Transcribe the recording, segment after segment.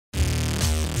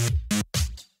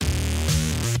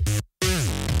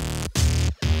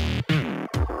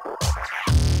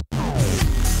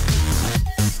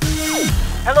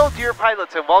dear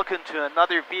pilots, and welcome to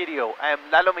another video. I am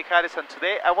Lalo Mijares, and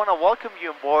today I want to welcome you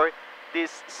on board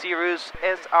this Cirrus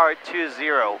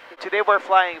SR20. Today we're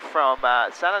flying from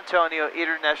San Antonio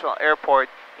International Airport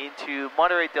into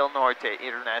Monterrey del Norte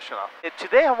International.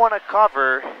 Today I want to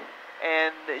cover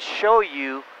and show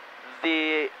you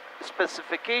the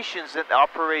specifications and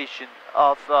operation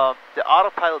of the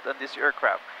autopilot on this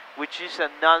aircraft, which is a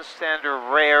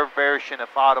non-standard rare version of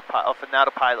an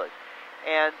autopilot.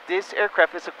 And this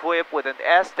aircraft is equipped with an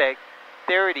S-TEC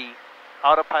 30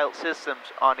 autopilot systems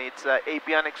on its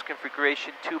avionics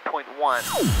configuration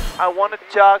 2.1. I want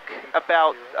to talk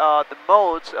about the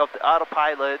modes of the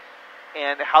autopilot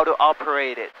and how to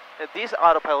operate it. This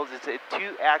autopilot is a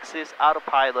 2-axis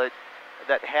autopilot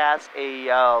that has a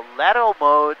lateral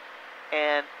mode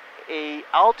and a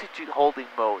altitude holding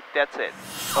mode. That's it.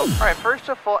 Alright, first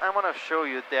of all, I want to show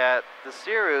you that the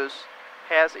Cirrus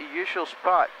has a usual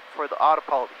spot for the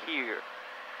autopilot here.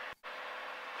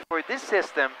 For this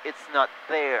system, it's not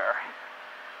there.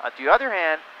 On the other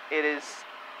hand, it is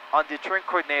on the turn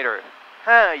coordinator.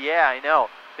 Yeah, I know.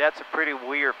 That's a pretty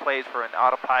weird place for an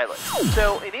autopilot.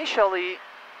 So initially,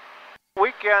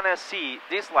 we're gonna see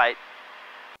this light,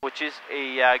 which is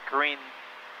a green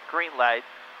light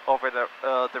over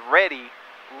the ready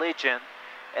legend,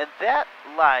 and that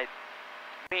light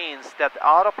means that the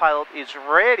autopilot is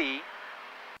ready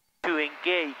to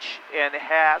engage and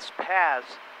has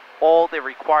passed all the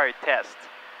required tests.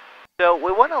 So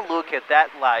we want to look at that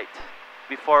light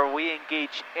before we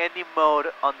engage any mode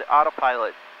on the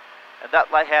autopilot, and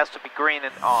that light has to be green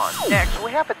and on. Next,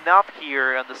 we have a knob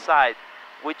here on the side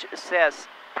which says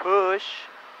push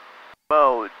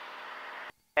mode,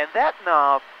 and that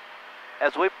knob,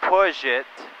 as we push it,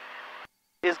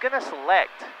 is going to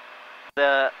select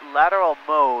the lateral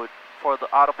mode for the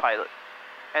autopilot.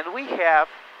 And we have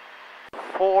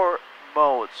 4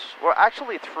 modes, well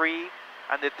actually 3,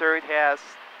 and the third has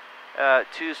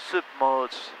 2 sub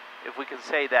modes, if we can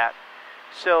say that.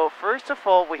 So first of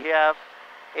all, we have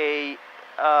a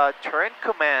turn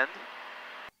command,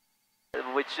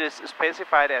 which is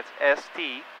specified as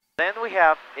ST. Then we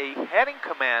have a heading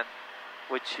command,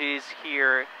 which is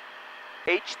here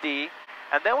HD,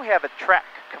 and then we have a track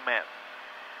command.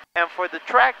 And for the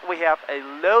track, we have a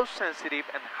low sensitive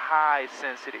and high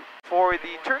sensitive. For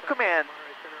the turn command,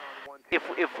 if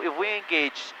we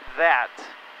engage that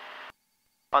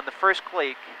on the first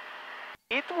click,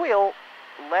 it will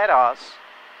let us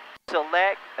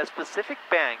select a specific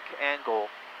bank angle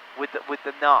with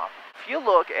the knob. If you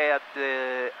look at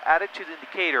the attitude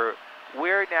indicator,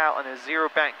 we're now on a 0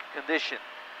 bank condition.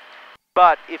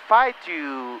 But if I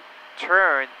do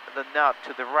turn the knob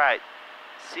to the right,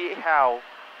 see how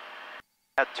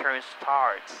that turn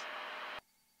starts.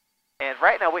 And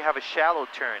right now we have a shallow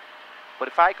turn, but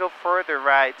if I go further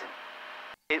right,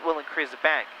 it will increase the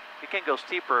bank. You can go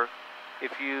steeper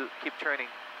if you keep turning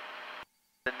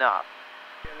the knob.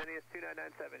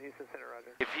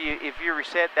 If you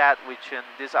reset that, which in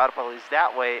this autopilot is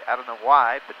that way, I don't know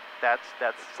why, but that's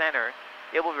center,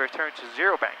 it will return to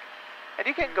 0 bank. And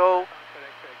you can go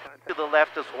to the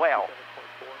left as well.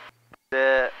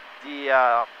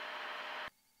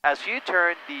 As you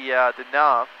turn the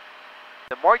knob,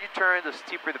 the more you turn, the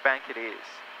steeper the bank it is.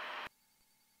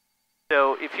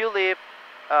 So if you leave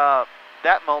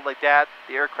that mode like that,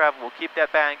 the aircraft will keep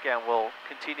that bank and will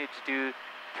continue to do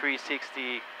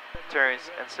 360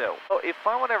 turns and so. So if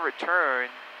I want to return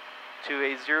to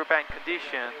a 0 bank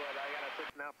condition,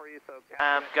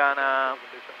 I'm gonna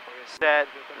set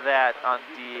that on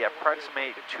the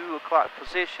approximate 2 o'clock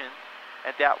position,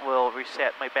 and that will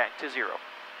reset my bank to 0.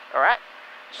 Alright?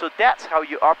 So that's how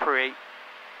you operate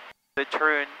the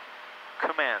turn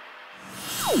command.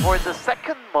 For the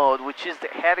second mode, which is the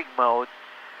heading mode,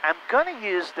 I'm gonna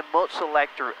use the mode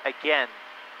selector again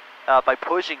by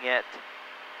pushing it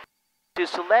to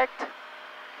select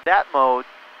that mode,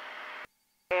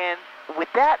 and with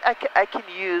that I can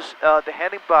use the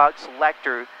heading box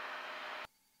selector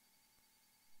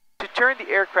to turn the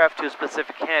aircraft to a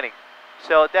specific heading.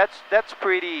 So that's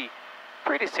pretty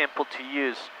simple to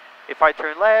use. If I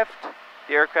turn left,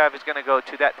 the aircraft is going to go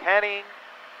to that heading,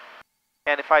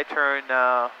 and if I turn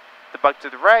the bug to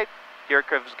the right, the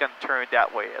aircraft is going to turn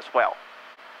that way as well.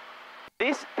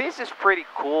 This is pretty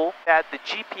cool, that the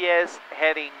GPS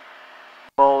heading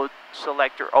mode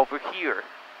selector over here,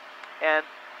 and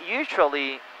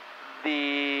usually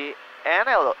the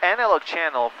analog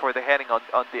channel for the heading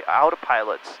on the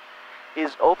autopilots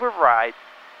is override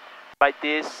by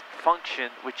this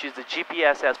function, which is the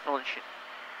GPS function.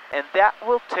 And that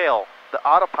will tell the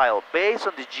autopilot, based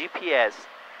on the GPS,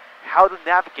 how to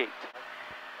navigate.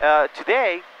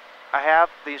 Today, I have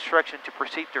the instruction to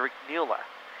proceed direct NULA,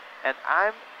 and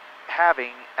I'm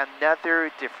having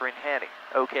another different heading.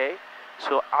 Okay,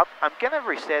 so I'm gonna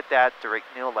reset that direct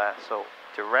NULA. So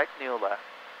direct NULA,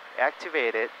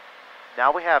 activate it.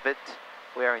 Now we have it.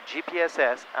 We are in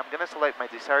GPSS. I'm gonna select my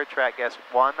desired track as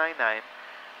 199,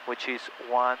 which is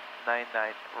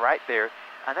 199 right there,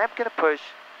 and I'm gonna push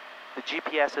the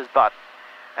GPSS button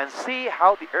and see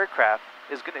how the aircraft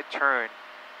is gonna turn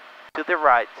to the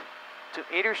right to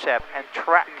intercept and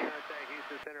track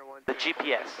the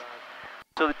GPS.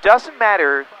 So it doesn't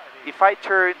matter if I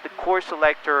turn the course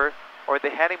selector or the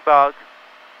heading bug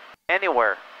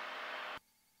anywhere.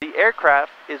 The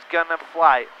aircraft is gonna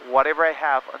fly whatever I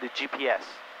have on the GPS.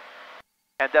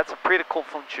 And that's a pretty cool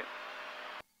function.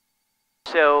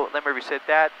 So let me reset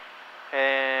that.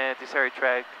 And desired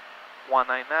track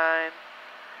 199,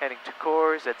 heading to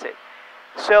course, that's it.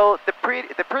 So the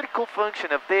pretty cool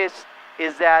function of this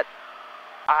is that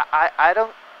I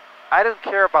don't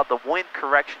care about the wind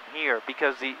correction here,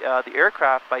 because the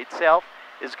aircraft by itself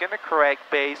is going to correct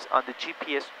based on the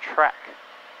GPS track.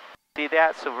 See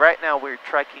that? So right now we're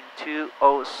tracking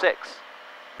 206.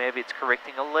 Maybe it's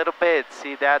correcting a little bit.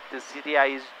 See that? The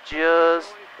CDI is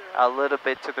just a little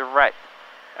bit to the right.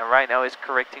 And right now it's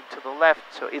correcting to the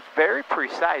left. So it's very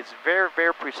precise, very,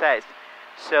 very precise.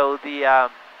 So the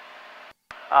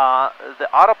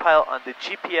autopilot on the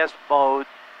GPS mode,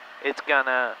 it's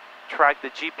gonna track the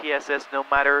GPSs no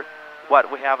matter what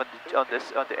we have on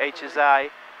the HSI,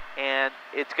 and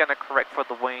it's gonna correct for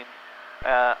the wind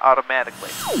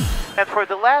automatically. And for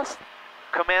the last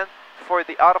command for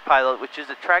the autopilot, which is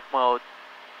the track mode,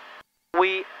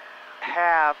 we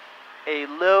have a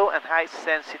low and high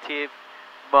sensitive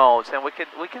modes, and we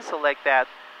can select that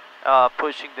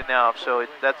pushing the knob. So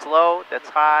that's low, that's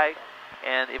high,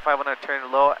 and if I want to turn it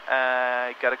low,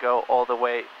 I gotta go all the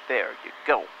way there. You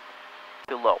go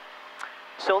to low.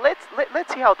 So let's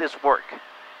see how this works.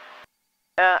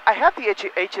 I have the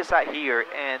HSI here,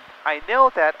 and I know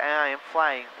that I am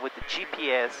flying with the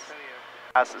GPS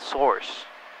as a source,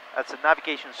 as a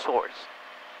navigation source.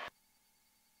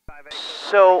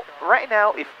 So right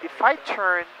now, if I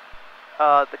turn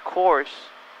the course,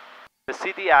 the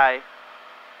CDI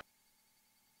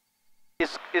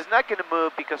is not going to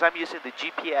move because I'm using the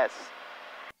GPS,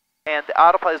 and the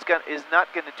autopilot is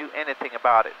not going to do anything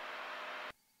about it.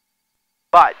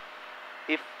 But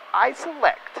if I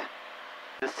select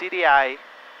the CDI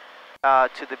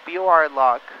to the Vor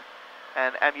Lock,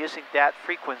 and I'm using that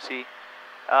frequency,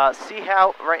 see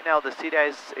how right now the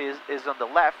CDI is on the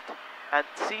left, and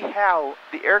see how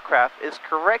the aircraft is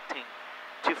correcting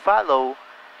to follow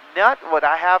not what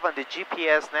I have on the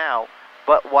GPS now,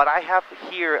 but what I have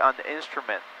here on the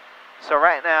instrument. So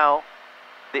right now,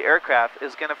 the aircraft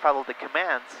is going to follow the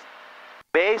commands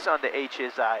based on the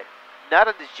HSI, not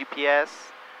on the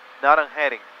GPS, not on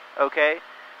heading, okay?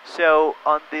 So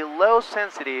on the low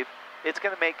sensitive, it's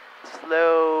going to make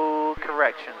slow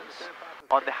corrections.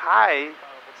 On the high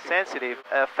sensitive,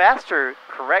 faster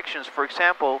corrections. For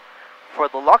example, for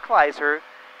the localizer,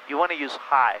 you want to use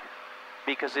high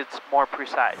because it's more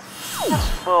precise.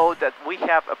 This mode that we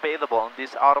have available on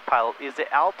this autopilot is the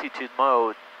altitude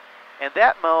mode, and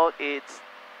that mode is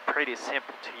pretty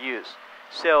simple to use.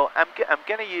 So I'm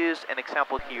going to use an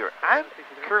example here. I'm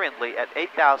currently at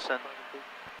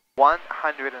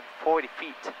 8,140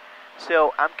 feet.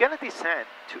 So I'm going to descend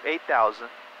to 8,000,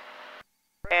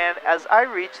 and as I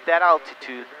reach that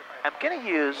altitude, I'm going to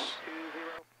use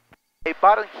a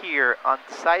button here on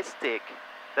the side stick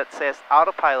that says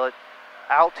Autopilot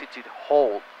Altitude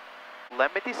Hold.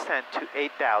 Let me descend to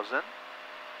 8,000,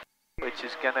 which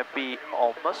is going to be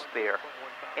almost there.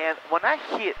 And when I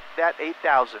hit that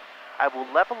 8,000, I will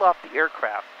level up the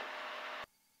aircraft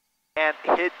and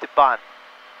hit the button.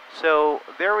 So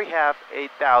there we have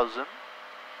 8,000,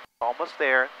 almost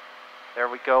there. There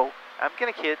we go. I'm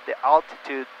going to hit the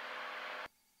altitude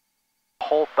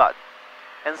hold button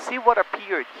and see what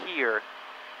appeared here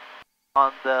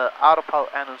on the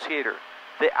autopilot annunciator.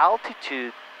 The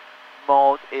altitude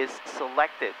mode is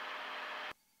selected,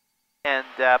 and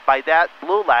by that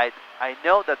blue light, I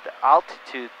know that the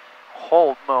altitude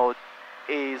hold mode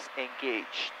is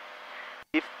engaged.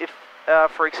 If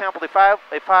for example, if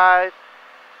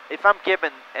I'm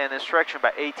given an instruction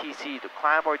by ATC to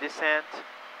climb or descend,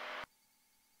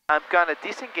 I'm gonna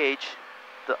disengage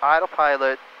the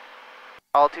autopilot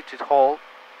altitude hold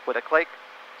with a click.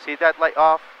 See that light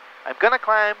off? I'm gonna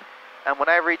climb, and when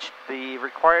I reach the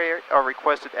required or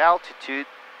requested altitude,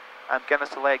 I'm gonna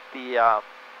select the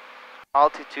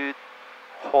altitude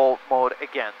hold mode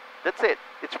again. That's it.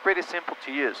 It's pretty simple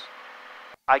to use.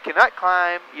 I cannot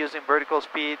climb using vertical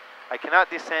speed. I cannot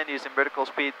descend using vertical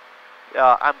speed.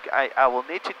 I will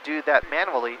need to do that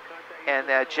manually, and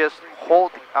just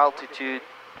hold the altitude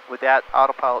with that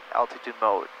autopilot altitude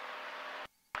mode.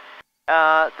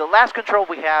 The last control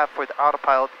we have for the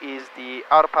autopilot is the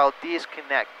Autopilot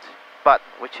Disconnect button,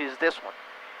 which is this one.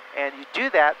 And you do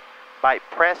that by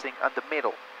pressing on the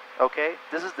middle, okay?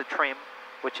 This is the trim,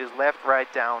 which is left,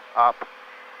 right, down, up.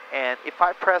 And if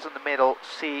I press in the middle,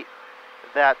 see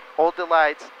that all the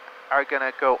lights are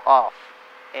gonna go off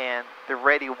and the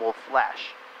radio will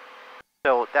flash.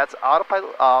 So that's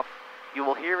autopilot off. You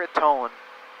will hear a tone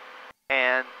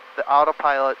and the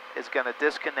autopilot is gonna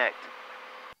disconnect.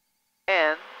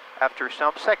 And after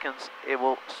some seconds, it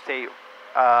will stay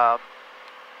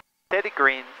steady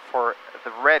green for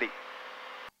the ready.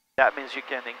 That means you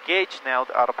can engage now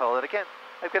the autopilot again.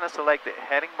 I'm gonna select the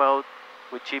heading mode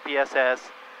with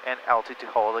GPSS and altitude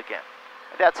hold again.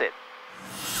 And that's it.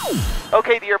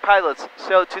 Okay, dear pilots,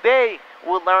 so today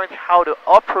we'll learn how to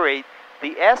operate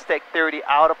the S-TEC 30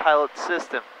 autopilot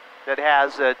system that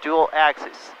has a dual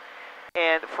axis.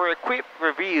 And for a quick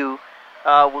review,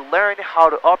 we'll learn how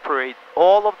to operate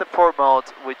all of the 4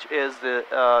 modes, which is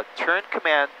the turn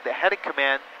command, the heading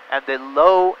command, and the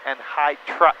low and high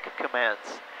truck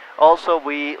commands. Also,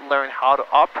 we learn how to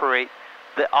operate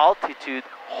the altitude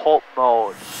hold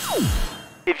mode.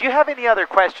 If you have any other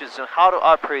questions on how to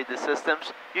operate the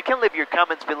systems, you can leave your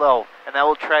comments below and I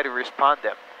will try to respond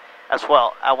them. As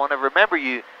well, I want to remember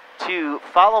you to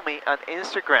follow me on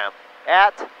Instagram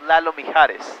at Lalo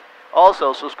Mijares.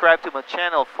 Also, subscribe to my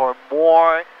channel for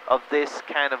more of this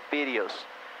kind of videos.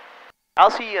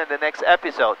 I'll see you in the next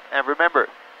episode, and remember,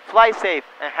 fly safe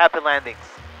and happy landings.